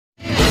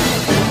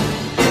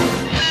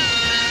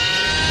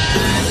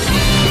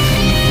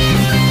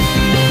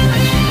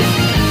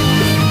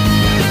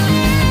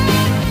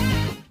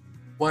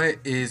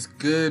What is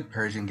good,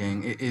 Persian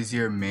gang? It is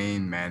your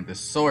main man, the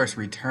source,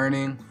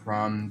 returning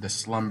from the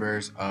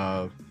slumbers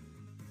of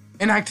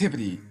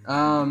inactivity.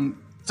 So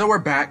we're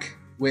back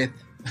with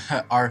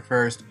our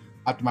first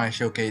optimized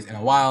showcase in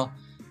a while.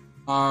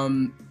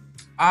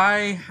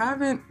 I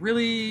haven't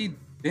really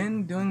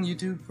been doing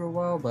YouTube for a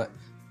while, but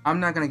I'm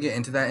not gonna get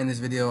into that in this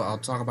video. I'll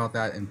talk about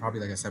that in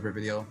probably like a separate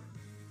video.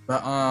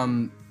 But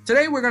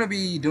today we're gonna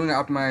be doing an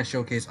optimized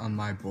showcase on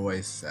my boy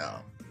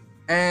Cell.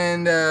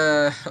 And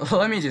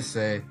let me just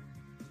say,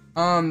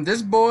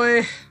 this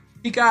boy,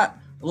 he got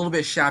a little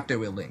bit shafted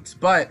with links,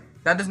 but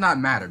that does not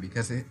matter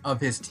because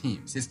of his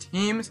teams. His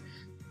teams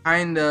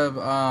kind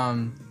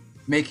of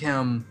make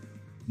him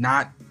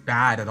not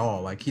bad at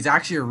all. Like, he's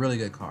actually a really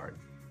good card.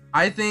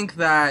 I think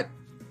that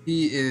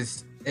he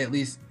is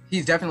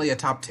he's definitely a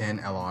top 10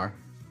 LR.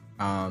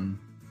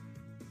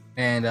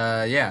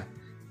 Yeah,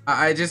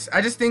 I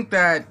just think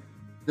that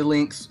the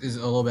links is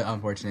a little bit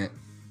unfortunate.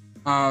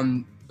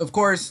 Of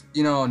course,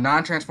 you know,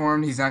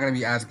 non-transformed, he's not going to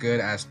be as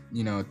good as,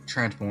 you know,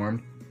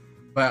 transformed.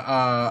 But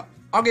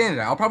I'll get into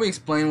that. I'll probably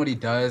explain what he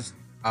does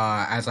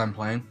as I'm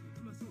playing.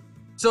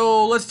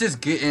 So let's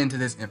just get into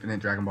this Infinite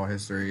Dragon Ball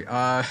history.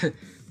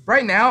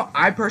 Right now,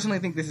 I personally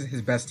think this is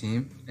his best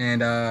team.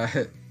 And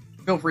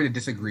feel free to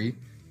disagree.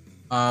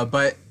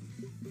 But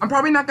I'm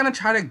probably not going to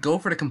try to go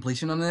for the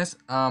completion on this.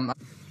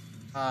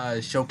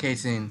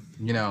 Showcasing,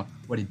 you know,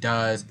 what he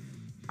does.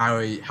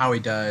 How he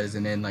does,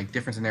 and then like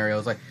different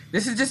scenarios. Like,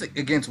 this is just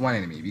against one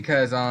enemy,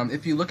 because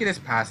if you look at his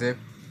passive,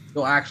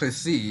 you'll actually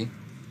see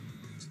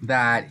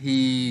that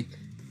he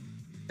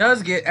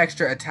does get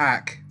extra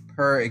attack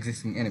per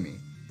existing enemy.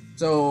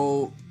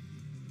 So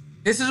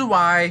this is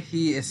why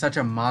he is such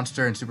a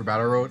monster in Super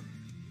Battle Road.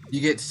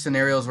 You get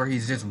scenarios where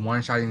he's just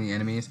one-shotting the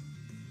enemies.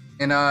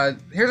 And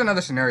here's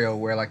another scenario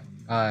where like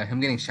him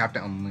getting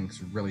shafted on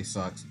links really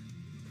sucks.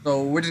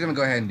 So we're just gonna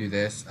go ahead and do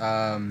this.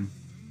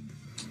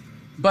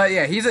 But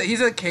yeah,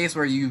 he's a case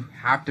where you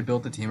have to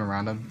build the team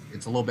around him.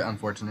 It's a little bit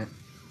unfortunate,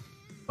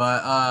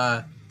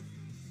 but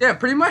yeah,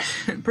 pretty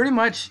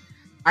much,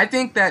 I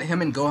think that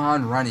him and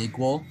Gohan run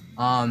equal.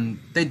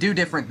 They do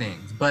different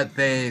things, but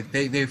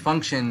they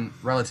function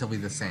relatively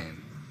the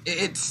same.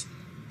 It's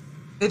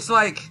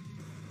like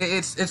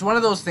it's one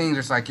of those things.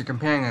 It's like you're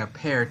comparing a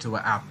pear to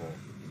an apple.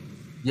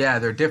 Yeah,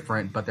 they're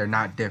different, but they're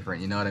not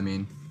different. You know what I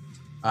mean?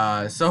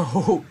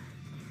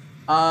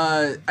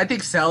 I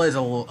think Cell is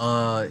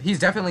he's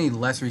definitely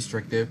less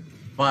restrictive,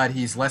 but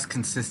he's less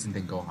consistent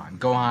than Gohan.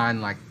 Gohan,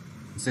 like,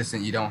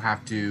 consistent, you don't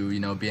have to, you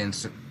know, be in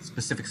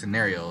specific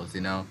scenarios,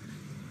 you know.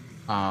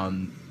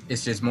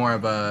 It's just more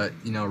of a,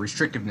 you know,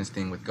 restrictiveness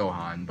thing with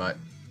Gohan, but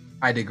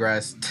I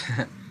digress.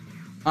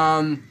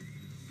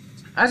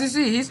 As you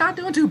see, he's not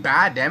doing too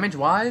bad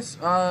damage-wise.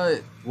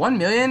 1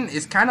 million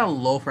is kind of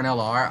low for an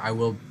LR, I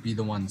will be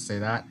the one to say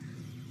that.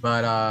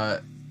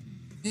 But,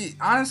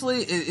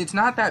 honestly, it's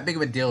not that big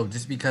of a deal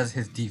just because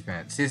his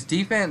defense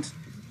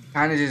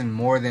kind of just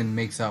more than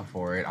makes up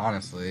for it,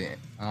 honestly.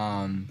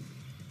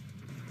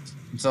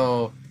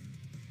 So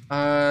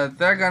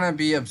they're gonna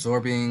be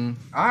absorbing.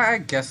 I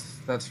guess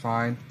that's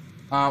fine.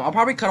 I'll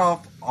probably cut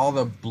off all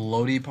the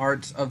bloaty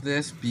parts of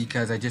this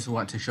because I just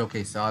want to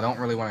showcase Cell. I don't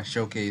really want to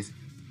showcase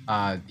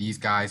these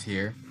guys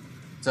here.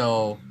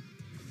 So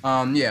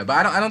yeah,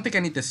 but I don't think I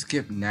need to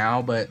skip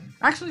now. But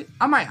actually,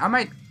 I'm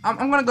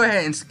gonna go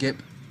ahead and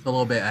skip a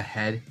little bit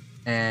ahead,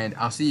 and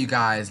I'll see you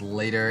guys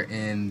later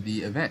in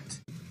the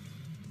event.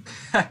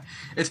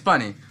 It's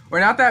funny,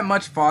 we're not that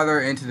much farther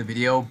into the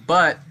video,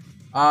 but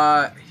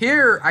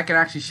here I can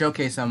actually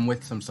showcase them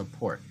with some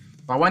support.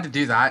 If I want to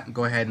do that,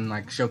 go ahead and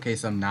like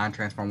showcase some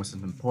non-transform with some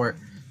support.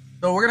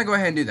 So we're gonna go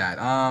ahead and do that.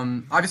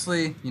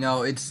 Obviously, you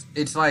know, it's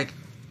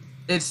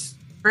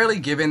fairly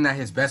given that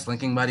his best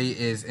linking buddy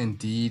is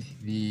indeed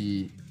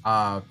the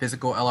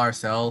physical LR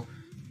Cell.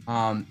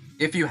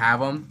 If you have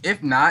him.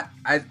 If not,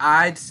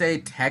 I'd say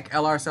Tech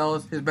LR Cell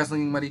is his best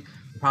linking buddy.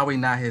 Probably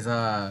not his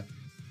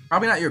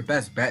probably not your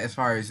best bet as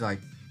far as, like,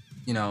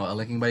 you know, a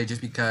linking buddy,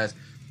 just because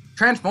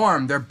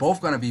Transform, they're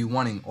both gonna be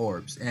wanting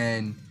orbs,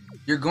 and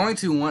you're going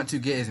to want to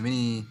get as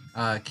many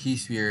key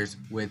spheres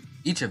with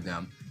each of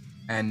them,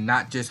 and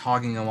not just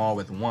hogging them all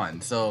with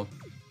one. So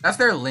that's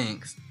their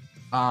links.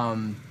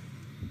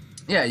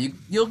 Yeah,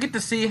 you'll get to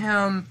see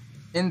him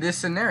in this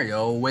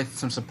scenario with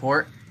some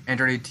support.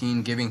 Android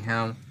 18 giving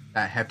him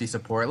that hefty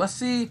support. Let's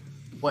see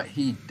what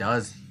he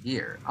does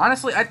here.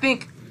 Honestly, I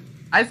think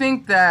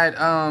that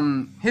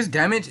his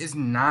damage is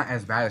not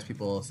as bad as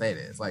people say it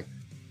is. Like,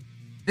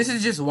 this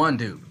is just one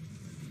dude.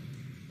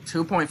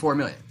 2.4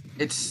 million.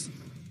 It's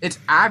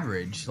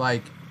average,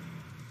 like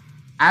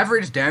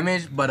average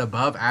damage, but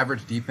above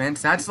average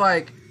defense. That's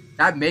like,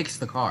 that makes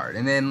the card.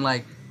 And then,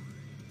 like,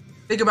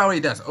 think about what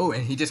he does. Oh,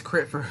 and he just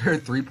crit for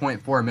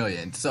 3.4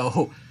 million.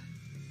 So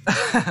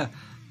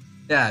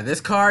yeah,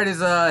 this card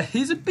is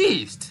he's a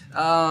beast.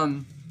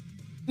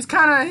 He's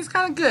kind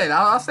of good.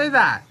 I'll say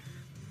that.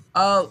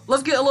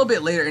 Let's get a little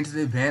bit later into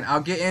the event.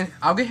 I'll get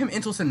him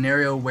into a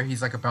scenario where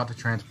he's like about to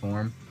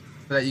transform,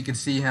 so that you can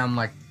see him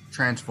like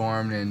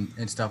transformed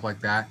and stuff like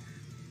that.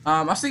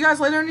 I'll see you guys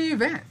later in the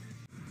event.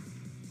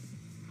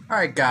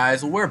 Alright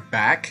guys, we're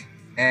back,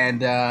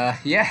 and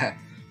yeah.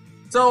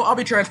 So I'll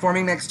be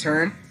transforming next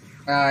turn.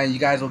 You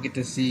guys will get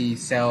to see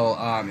Cell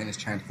in his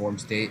transform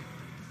state.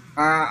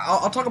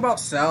 I'll talk about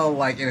Cell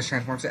like in his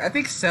transform state. I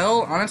think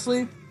Cell,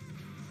 honestly,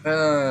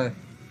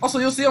 also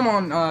you'll see him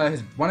on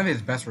one of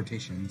his best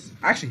rotations.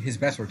 Actually, his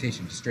best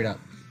rotation, straight up.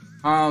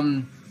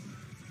 I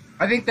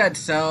think that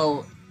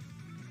Cell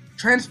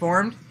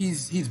transformed,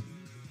 he's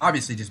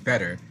obviously just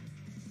better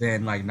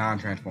than like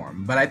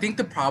non-transformed. But I think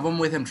the problem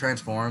with him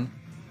transformed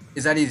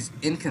is that he's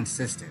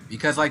inconsistent,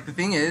 because like the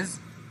thing is,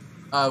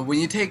 when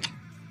you take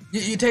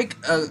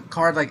a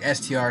card like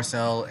STR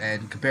Cell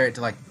and compare it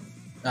to like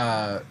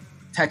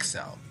Tech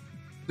Cell,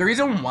 the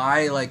reason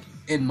why like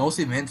in most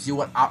events you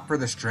would opt for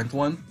the strength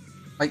one,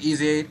 like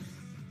Easy Aid,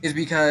 is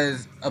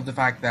because of the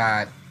fact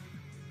that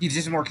he's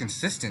just more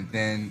consistent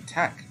than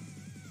Tech.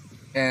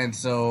 And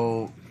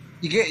so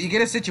you get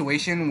a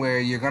situation where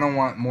you're gonna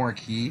want more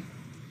key,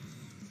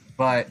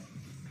 but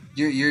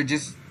you're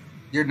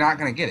not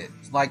gonna get it.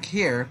 Like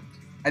here,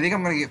 I think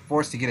I'm gonna get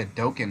forced to get a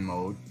Dokkan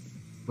mode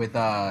with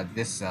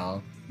this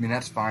Cell. I mean,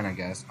 that's fine, I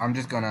guess. I'm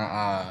just going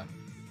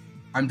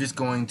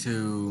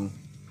to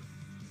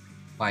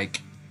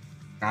like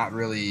not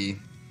really,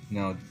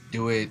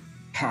 do it.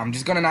 I'm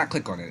just gonna not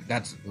click on it.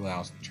 That's what I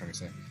was trying to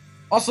say.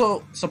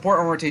 Also,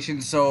 support on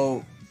rotation,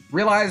 so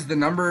realize the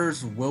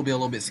numbers will be a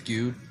little bit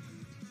skewed.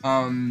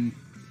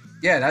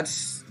 Yeah,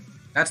 that's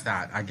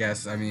that, I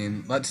guess. I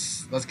mean,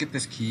 let's get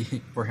this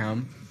key for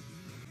him.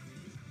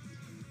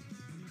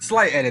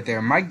 Slight edit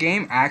there. My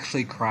game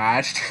actually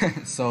crashed,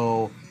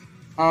 so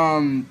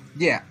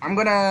yeah, I'm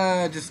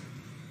gonna just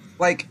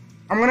I'm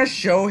gonna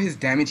show his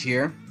damage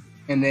here,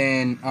 and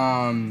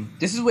then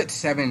this is with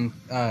 7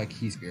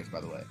 key spears,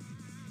 by the way.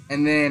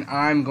 And then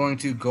I'm going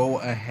to go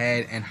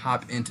ahead and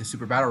hop into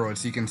Super Battle Road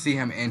so you can see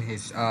him in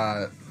his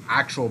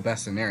actual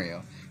best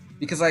scenario.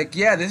 Because like,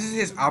 yeah, this is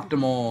his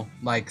optimal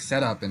like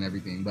setup and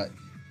everything, but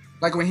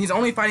like when he's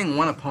only fighting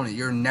one opponent,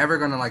 you're never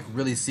gonna like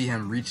really see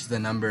him reach the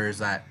numbers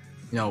that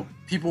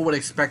people would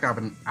expect out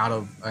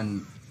of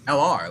an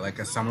LR, like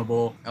a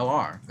summonable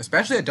LR,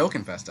 especially a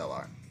Dokkan Fest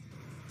LR.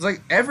 It's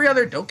like every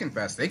other Dokkan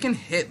Fest, they can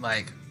hit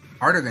like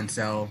harder than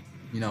Cell,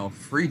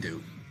 free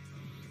dupe.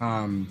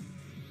 And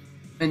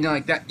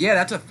like that, yeah,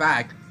 that's a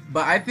fact.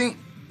 But I think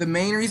the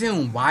main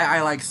reason why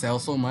I like Cell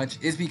so much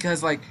is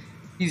because like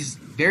he's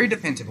very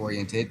defensive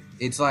oriented.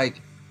 It's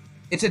like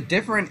it's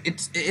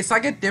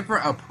like a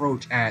different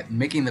approach at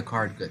making the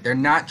card good. They're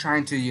not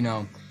trying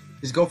to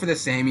just go for the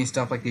samey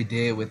stuff like they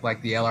did with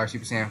like the LR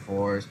Super Saiyan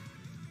 4s.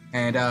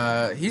 And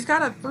he's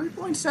got a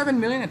 3.7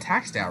 million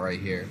attack stat right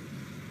here.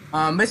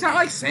 But it's not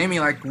like samey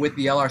like with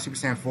the LR Super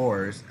Saiyan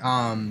 4s.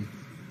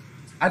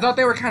 I thought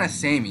they were kind of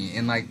samey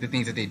in like the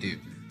things that they do.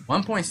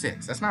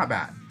 1.6, that's not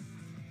bad.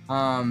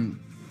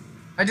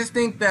 I just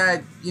think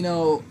that,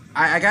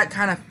 I got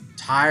kind of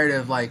tired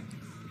of like,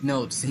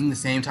 seeing the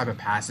same type of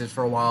passives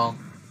for a while.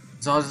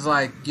 So I was just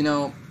like,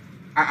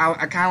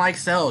 I kind of like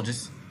Cell,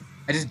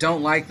 I just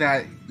don't like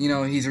that,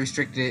 he's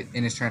restricted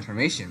in his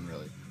transformation,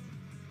 really.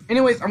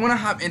 Anyways, I'm going to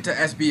hop into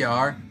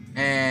SBR,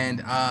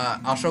 and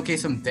I'll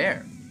showcase him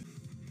there.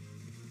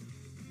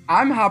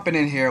 I'm hopping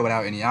in here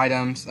without any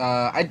items.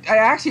 I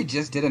actually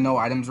just did a no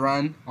items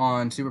run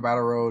on Super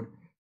Battle Road.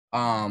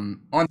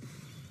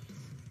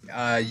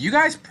 You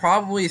guys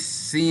probably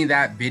seen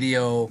that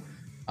video,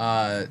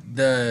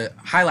 the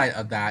highlight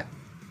of that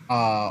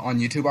on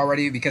YouTube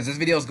already, because this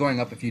video is going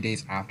up a few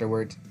days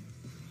afterwards.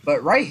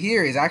 But right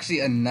here is actually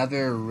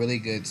another really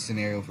good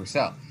scenario for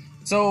Cell.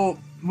 So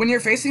when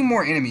you're facing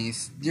more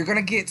enemies, you're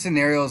gonna get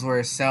scenarios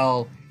where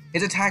Cell,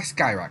 his attack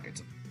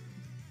skyrockets,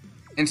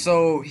 and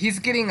so he's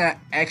getting an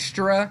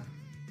extra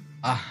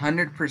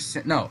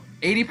 100%, no,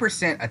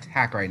 80%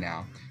 attack right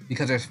now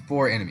because there's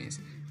 4 enemies.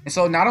 And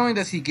so not only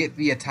does he get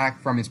the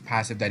attack from his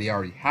passive that he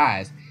already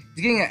has,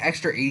 he's getting an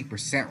extra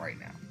 80% right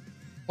now.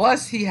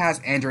 Plus he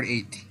has Android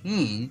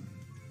 18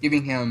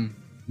 giving him,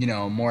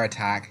 more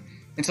attack.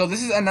 And so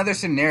this is another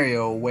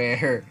scenario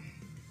where,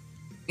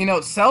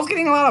 Cell's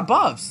getting a lot of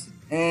buffs.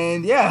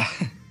 And yeah,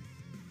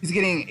 he's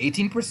getting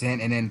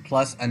 18% and then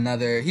plus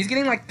another, he's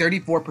getting like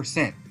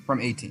 34% from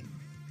 18.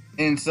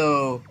 And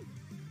so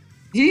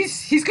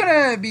he's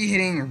gonna be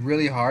hitting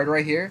really hard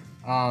right here,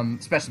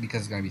 especially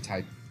because it's gonna be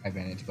type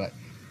advantage. But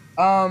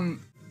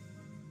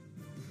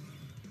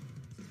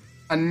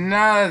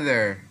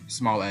another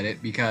small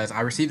edit, because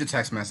I received a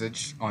text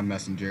message on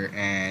Messenger,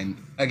 and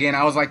again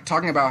I was like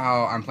talking about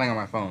how I'm playing on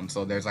my phone,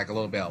 so there's like a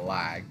little bit of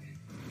lag.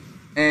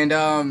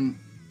 And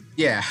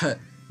yeah,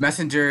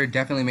 Messenger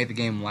definitely made the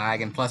game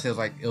lag, and plus it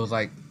was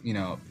like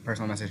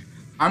personal message.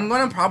 I'm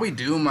gonna probably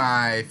do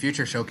my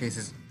future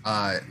showcases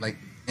like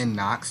in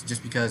Nox,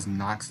 just because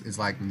Nox is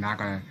like not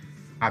gonna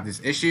have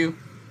this issue.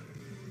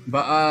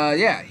 But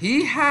yeah,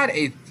 he had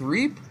a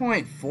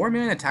 3.4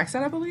 million attack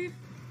stat, I believe.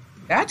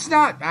 That's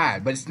not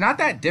bad, but it's not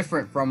that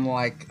different from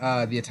like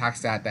the attack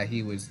stat that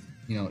he was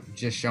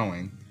just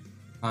showing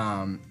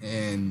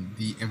in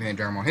the Infinite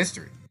Dragon Ball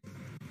history.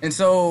 And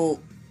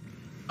so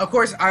of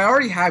course I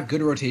already have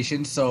good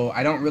rotation, so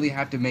I don't really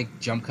have to make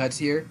jump cuts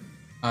here.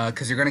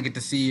 because you're gonna get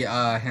to see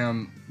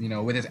him, you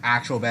know, with his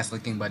actual best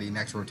looking buddy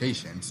next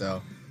rotation.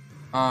 So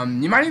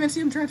you might even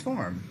see him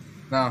transform.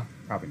 No,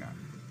 probably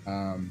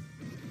not.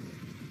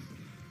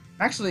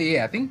 Actually,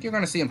 yeah, I think you're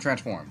gonna see him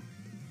transform.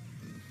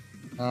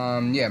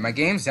 Yeah, my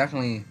game's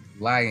definitely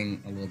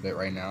lagging a little bit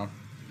right now,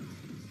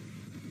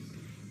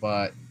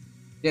 but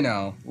you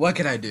know, what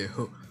can I do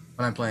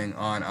when I'm playing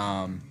on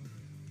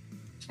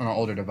an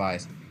older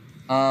device?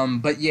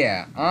 But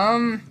yeah,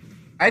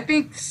 I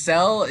think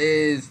Cell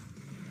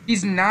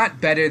he's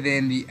not better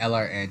than the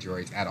LR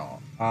androids at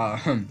all.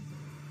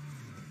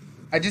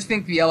 I just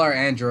think the LR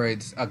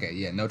androids, okay,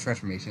 yeah, no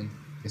transformation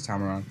this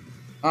time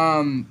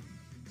around.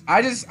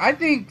 I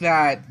think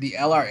that the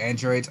LR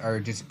androids are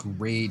just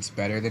grades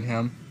better than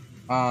him,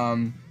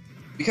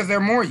 because they're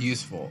more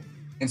useful.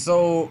 And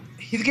so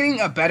he's getting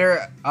a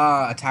better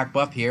attack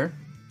buff here,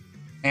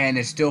 and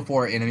it's still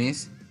 4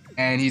 enemies,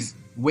 and he's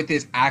with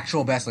his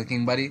actual best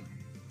looking buddy.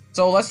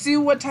 So let's see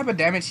what type of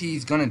damage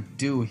he's gonna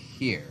do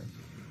here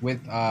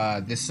with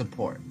this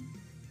support.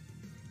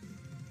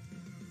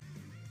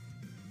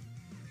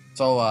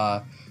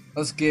 So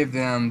let's give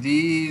them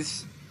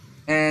these,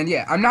 and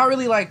yeah, I'm not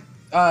really like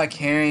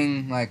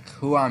caring like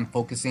who I'm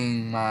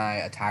focusing my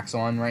attacks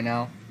on right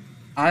now.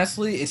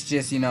 Honestly, it's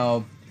just, you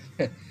know,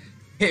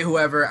 hit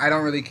whoever. I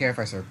don't really care if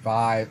I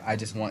survive. I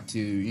just want to,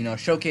 you know,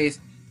 showcase.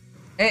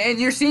 And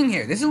you're seeing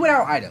here, this is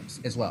without items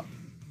as well.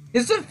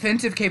 His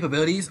defensive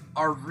capabilities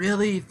are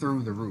really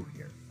through the roof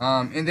here.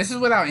 And this is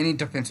without any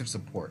defensive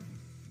support.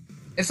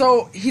 And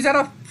so he's at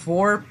a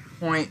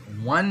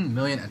 4.1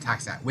 million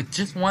attack stat with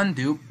just one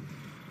dupe.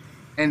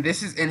 And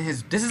this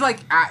is like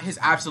at his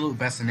absolute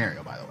best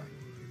scenario, by the way.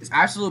 His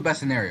absolute best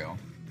scenario.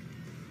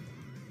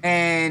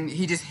 And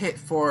he just hit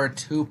for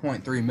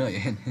 2.3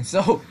 million. And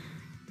so,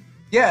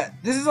 yeah,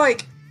 this is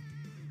like,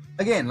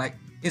 again, like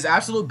his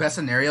absolute best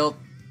scenario.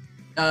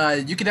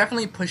 You could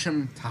definitely push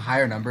him to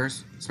higher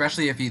numbers,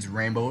 especially if he's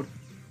rainbowed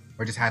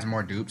or just has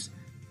more dupes.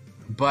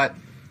 But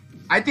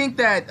I think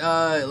that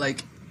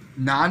like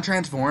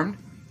non-transformed,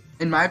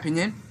 in my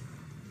opinion,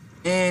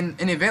 in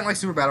an event like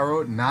Super Battle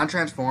Road,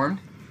 non-transformed,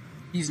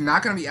 he's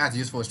not going to be as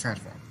useful as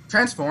transformed.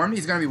 Transformed,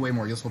 he's going to be way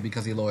more useful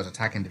because he lowers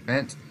attack and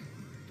defense.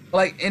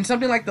 Like in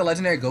something like the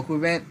Legendary Goku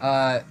event,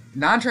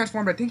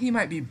 non-transformed, I think he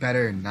might be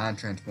better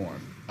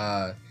non-transformed.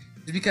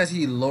 Just because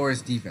he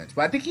lowers defense.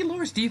 But I think he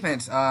lowers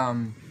defense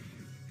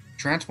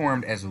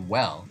transformed as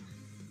well.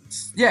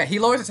 Yeah, he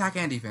lowers attack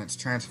and defense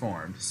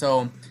transformed.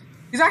 So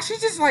he's actually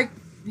just like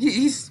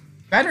he's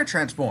better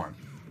transformed,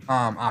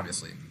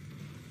 obviously.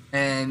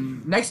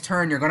 And next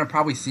turn you're gonna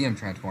probably see him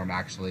transformed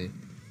actually,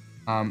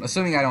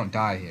 assuming I don't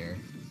die here.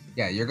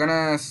 Yeah, you're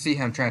gonna see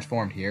him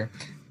transformed here,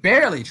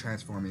 barely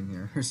transforming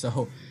here.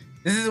 So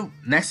this is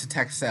next to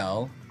Tech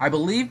Cell. I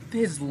believe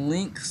his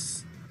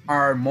links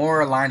are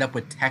more lined up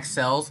with Tech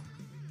Cells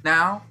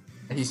now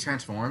that he's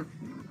transformed.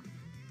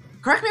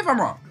 Correct me if I'm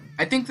wrong.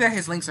 I think that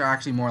his links are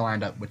actually more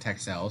lined up with Tech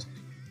Cells.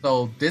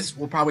 So this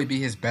will probably be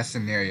his best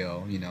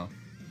scenario, you know,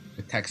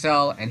 with Tech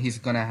Cell, and he's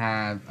gonna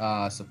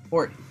have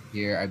support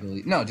here, I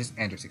believe. No, just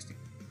Android 16.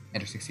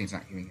 Android 16 is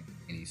not giving him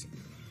any support.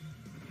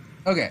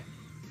 Okay,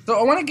 so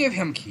I want to give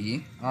him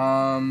Key.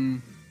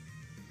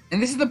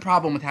 And this is the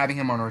problem with having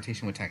him on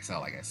rotation with Tech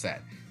Cell, like I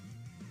said.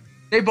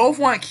 They both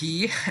want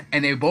Key,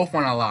 and they both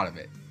want a lot of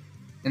it.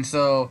 And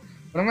so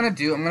what I'm gonna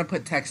do, I'm gonna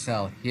put Tech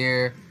Cell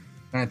here.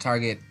 I'm gonna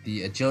target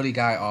the agility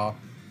guy off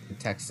the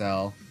Tech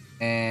Cell.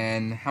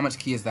 And how much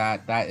Key is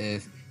that? That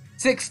is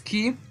 6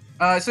 Key.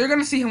 So you're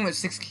gonna see him with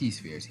 6 Key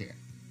spheres here.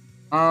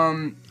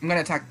 I'm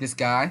gonna attack this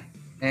guy,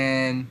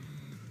 and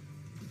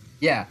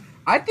yeah,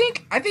 I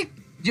think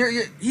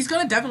he's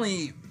gonna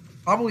definitely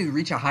probably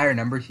reach a higher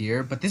number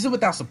here, but this is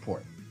without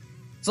support.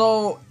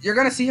 So you're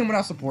gonna see him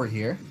without support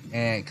here,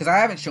 and because I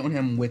haven't shown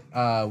him with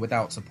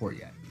without support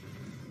yet.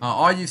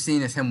 All you've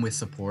seen is him with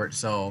support.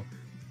 So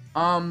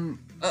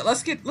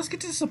let's get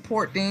to the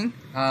support thing.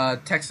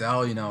 Tech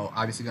Cell, you know,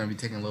 obviously gonna be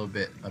taking a little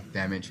bit of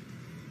damage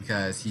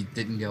because he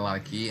didn't get a lot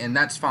of Key, and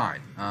that's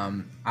fine.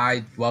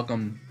 I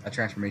welcome a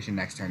transformation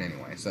next turn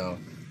anyway. So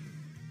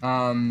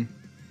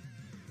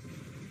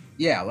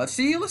yeah, let's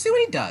see what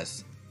he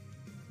does.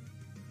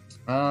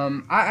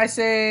 I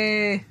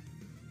say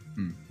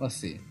let's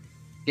see.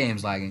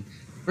 Game's lagging.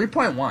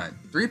 3.1.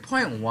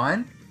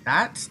 3.1?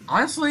 That's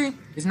honestly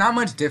is not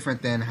much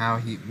different than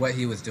what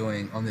he was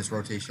doing on this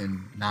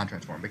rotation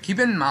non-transform. But keep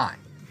in mind,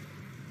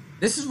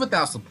 this is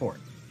without support.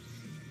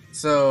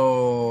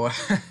 So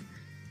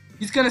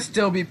he's gonna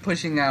still be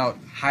pushing out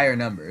higher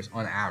numbers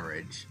on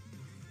average.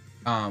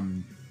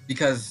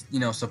 Because, you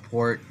know,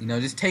 support, you know,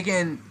 just take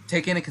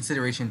into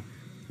consideration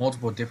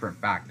multiple different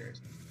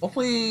factors.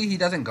 Hopefully he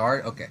doesn't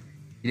guard. Okay,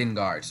 he didn't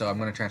guard, so I'm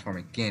gonna transform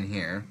again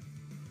here.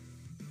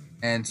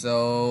 And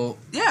so,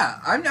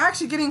 yeah, I'm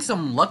actually getting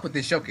some luck with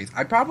this showcase.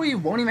 I probably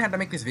won't even have to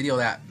make this video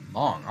that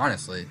long,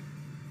 honestly.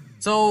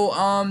 So,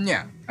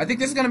 yeah, I think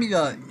this is going to be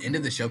the end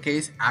of the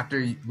showcase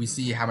after we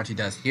see how much he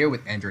does here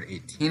with Android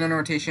 18 on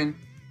rotation.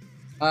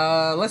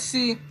 Let's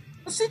see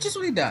just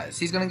what he does.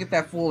 He's going to get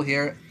that full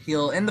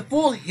heal, and the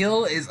full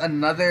heal is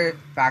another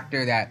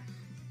factor that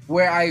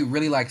where I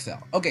really like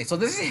Cell. Okay, so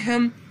this is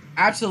him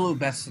absolute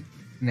best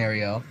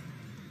scenario.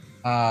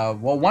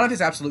 Well, one of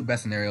his absolute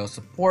best scenarios,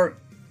 support,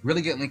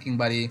 really good linking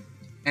buddy,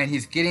 and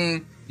he's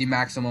getting the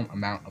maximum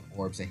amount of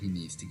orbs that he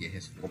needs to get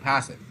his full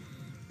passive.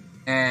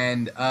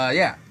 And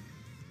yeah,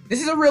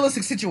 this is a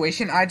realistic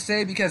situation, I'd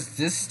say, because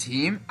this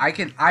team,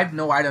 I've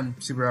no item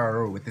super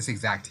battle road with this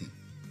exact team,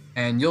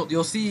 and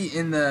you'll see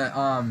in the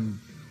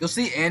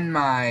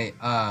my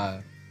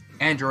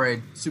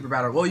Android super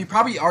battle. Well, you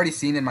probably already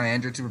seen in my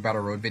Android super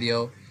battle road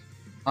video.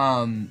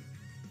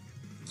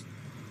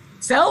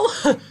 Cell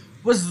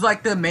was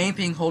like the main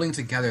thing holding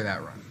together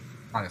that run,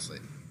 honestly.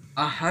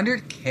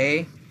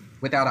 100k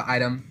without an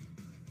item,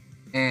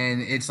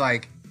 and it's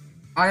like,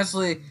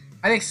 honestly,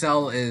 I think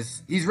Cell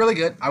he's really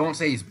good. I won't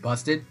say he's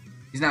busted.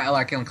 He's not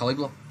LRK on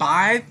Caligula.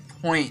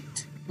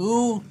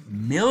 5.2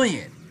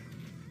 million.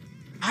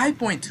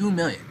 5.2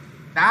 million.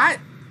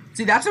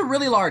 That's a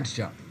really large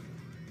jump.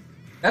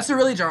 That's a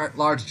really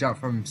large jump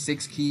from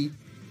 6 key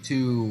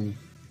to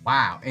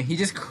wow. And he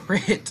just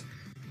crit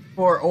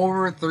for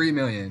over 3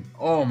 million.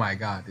 Oh my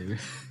god, dude.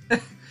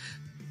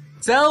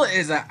 Cell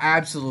is an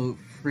absolute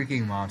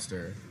freaking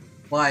monster.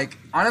 Like,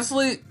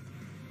 honestly,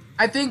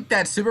 I think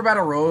that Super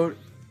Battle Road,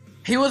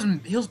 he was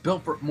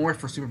built more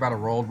for Super Battle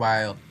Road,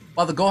 while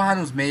the Gohan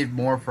was made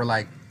more for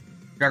like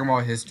Dragon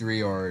Ball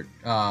History or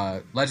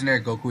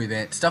Legendary Goku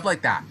event, stuff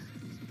like that.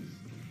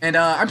 And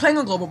I'm playing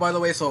on global, by the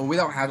way, so we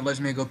don't have the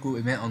Legendary Goku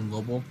event on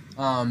global.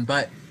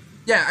 But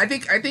yeah, I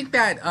think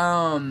that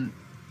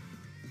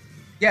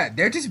yeah,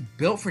 they're just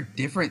built for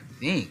different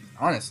things,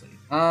 honestly.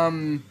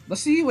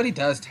 Let's see what he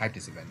does type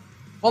this event.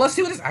 Well, let's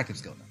see what his active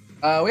skill does.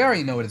 We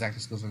already know what his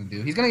active skill is going to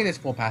do. He's going to get his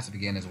full passive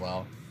again as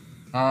well.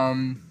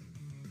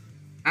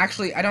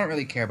 Actually, I don't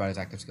really care about his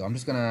active skill. I'm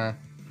just going to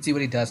see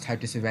what he does type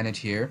disadvantage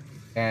here.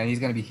 And he's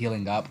going to be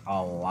healing up a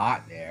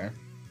lot there.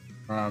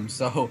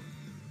 LR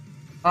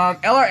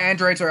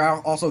androids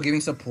are also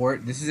giving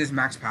support. This is his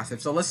max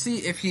passive. So let's see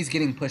if he's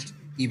getting pushed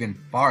even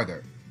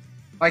farther.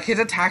 Like, his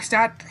attack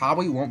stat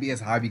probably won't be as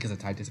high because of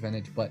type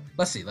disadvantage. But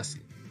let's see.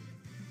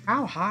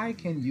 How high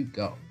can you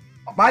go?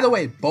 By the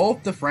way,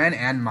 both the friend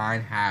and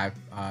mine have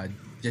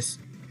just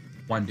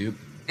one dupe.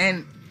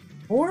 And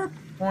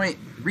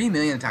 4.3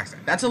 million attack stat.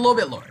 That's a little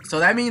bit lower. So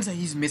that means that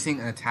he's missing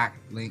an attack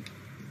link.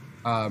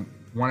 1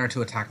 or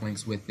 2 attack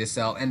links with this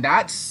Cell. And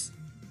that's...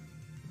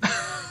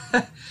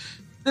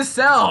 the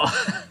Cell.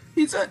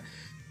 He's an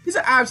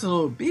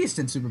absolute beast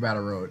in Super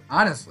Battle Road,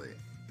 honestly.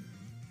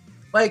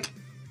 Like,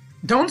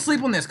 don't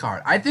sleep on this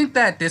card. I think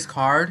that this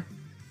card...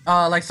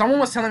 like, someone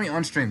was telling me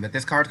on stream that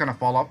this card's gonna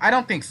fall off. I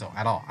don't think so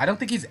at all. I don't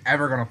think he's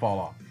ever gonna fall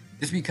off.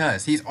 Just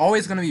because he's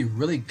always gonna be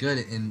really good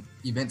in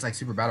events like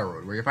Super Battle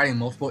Road, where you're fighting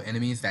multiple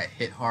enemies that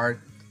hit hard,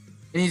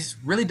 and he's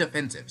really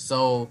defensive.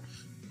 So,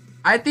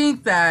 I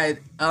think that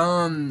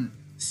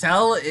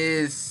Cell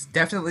is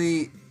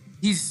definitely...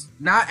 He's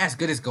not as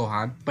good as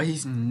Gohan, but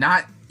he's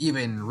not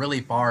even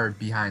really far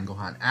behind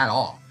Gohan at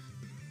all,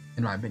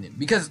 in my opinion.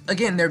 Because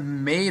again, they're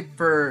made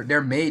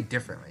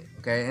differently,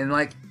 okay? And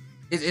like,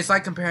 it's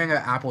like comparing an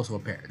apple to a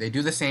pear. They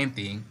do the same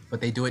thing,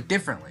 but they do it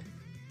differently.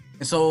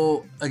 And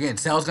so again,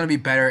 Cell's gonna be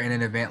better in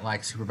an event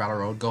like Super Battle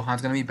Road.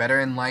 Gohan's gonna be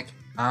better in like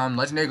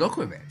Legendary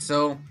Goku event.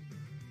 So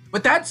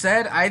with that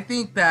said, I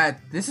think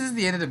that this is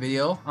the end of the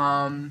video.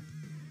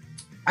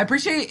 I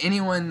appreciate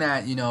anyone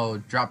that, you know,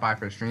 dropped by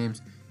for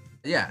streams.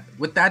 Yeah,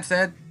 with that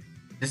said,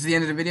 this is the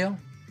end of the video.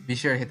 Be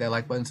sure to hit that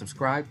like button,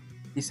 subscribe.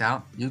 Peace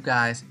out. You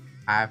guys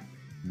have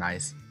a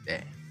nice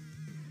day.